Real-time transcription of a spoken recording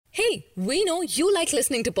See, we know you like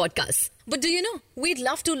listening to podcasts. But do you know? We'd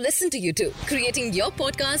love to listen to you too. Creating your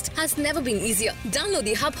podcast has never been easier. Download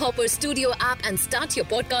the Hubhopper Studio app and start your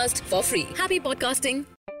podcast for free. Happy podcasting.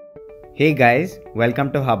 Hey guys,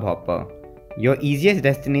 welcome to Hubhopper, your easiest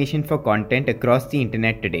destination for content across the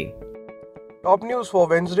internet today. Top news for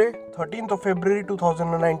Wednesday, 13th of February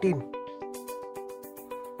 2019.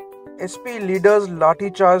 SP leaders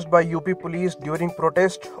lathi charged by UP police during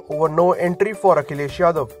protest over no entry for Akhilesh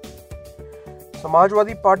Yadav.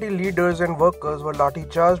 Samajwadi Party leaders and workers were lathi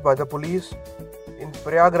charged by the police in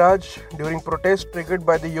Prayagraj during protest triggered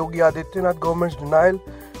by the Yogi Adityanath government's denial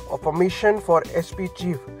of permission for SP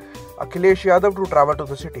chief Akhilesh Yadav to travel to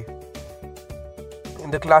the city. In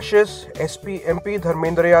the clashes, SP MP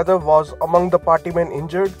Dharmendra Yadav was among the party men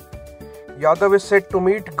injured. Yadav is set to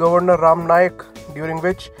meet Governor Ram Nayak, during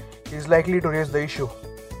which he is likely to raise the issue.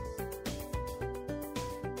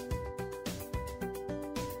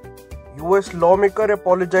 US lawmaker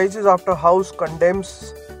apologizes after House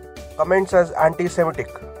condemns comments as anti-Semitic.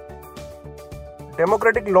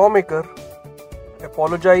 Democratic lawmaker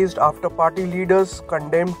apologized after party leaders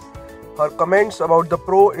condemned her comments about the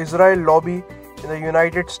pro-Israel lobby in the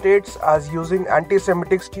United States as using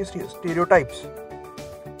anti-Semitic stereotypes.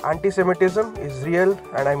 Anti-Semitism is real,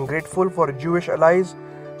 and I am grateful for Jewish allies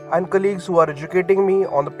and colleagues who are educating me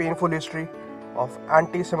on the painful history of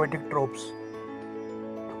anti-Semitic tropes.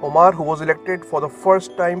 Omar, who was elected for the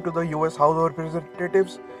first time to the US House of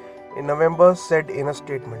Representatives in November, said in a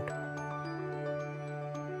statement.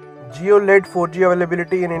 Jio led 4G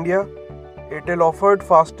availability in India. Airtel offered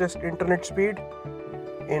fastest internet speed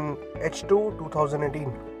in H2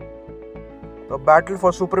 2018. The battle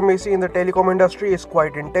for supremacy in the telecom industry is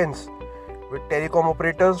quite intense, with telecom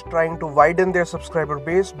operators trying to widen their subscriber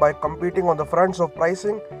base by competing on the fronts of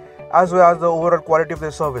pricing as well as the overall quality of their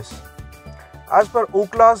service. As per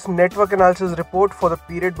Ookla's network analysis report for the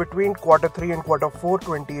period between Q3 and Q4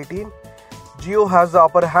 2018, Jio has the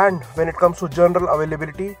upper hand when it comes to general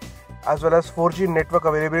availability as well as 4G network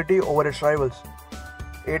availability over its rivals.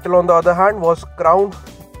 Airtel, on the other hand, was crowned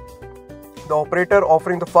the operator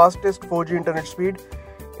offering the fastest 4G internet speed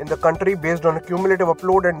in the country based on a cumulative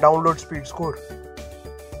upload and download speed score.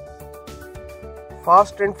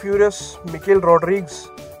 Fast and Furious Mikhail Rodriguez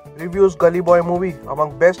reviews Gully Boy movie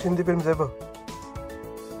among best Hindi films ever.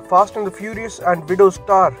 Fast and the Furious and Widow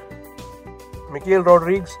star Mikhail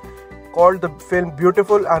Rodriguez called the film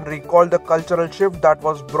beautiful and recalled the cultural shift that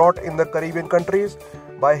was brought in the Caribbean countries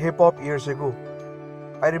by hip-hop years ago.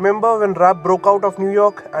 I remember when rap broke out of New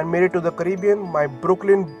York and made it to the Caribbean, my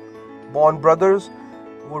Brooklyn-born brothers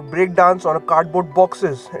would break dance on cardboard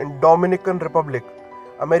boxes in Dominican Republic.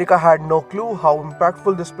 America had no clue how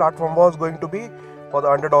impactful this platform was going to be for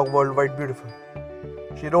the underdog worldwide beautiful.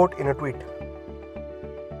 She wrote in a tweet.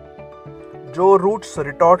 Joe Root's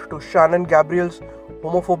retort to Shannon Gabriel's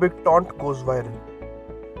homophobic taunt goes viral.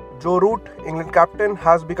 Joe Root, England captain,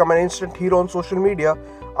 has become an instant hero on social media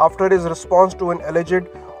after his response to an alleged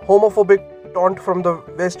homophobic taunt from the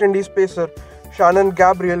West Indies pacer Shannon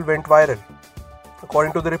Gabriel went viral.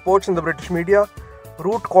 According to the reports in the British media,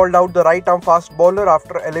 Root called out the right-arm fast bowler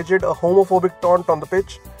after alleged a homophobic taunt on the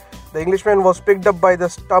pitch. The Englishman was picked up by the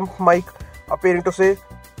stump mic, appearing to say,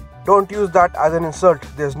 "Don't use that as an insult,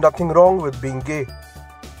 there's nothing wrong with being gay."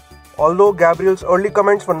 Although Gabriel's early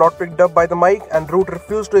comments were not picked up by the mic and Root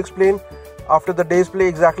refused to explain after the day's play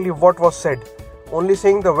exactly what was said, only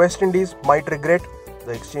saying the West Indies might regret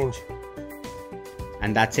the exchange.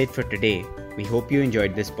 And that's it for today. We hope you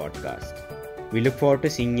enjoyed this podcast. We look forward to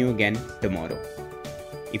seeing you again tomorrow.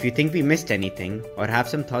 If you think we missed anything or have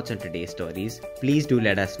some thoughts on today's stories, please do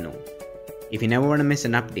let us know. If you never want to miss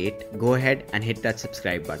an update, go ahead and hit that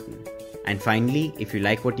subscribe button. And finally, if you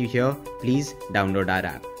like what you hear, please download our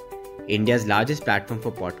app. India's largest platform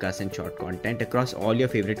for podcasts and short content across all your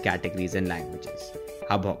favorite categories and languages.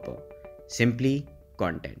 Hubhopper. Simply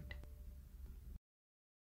content.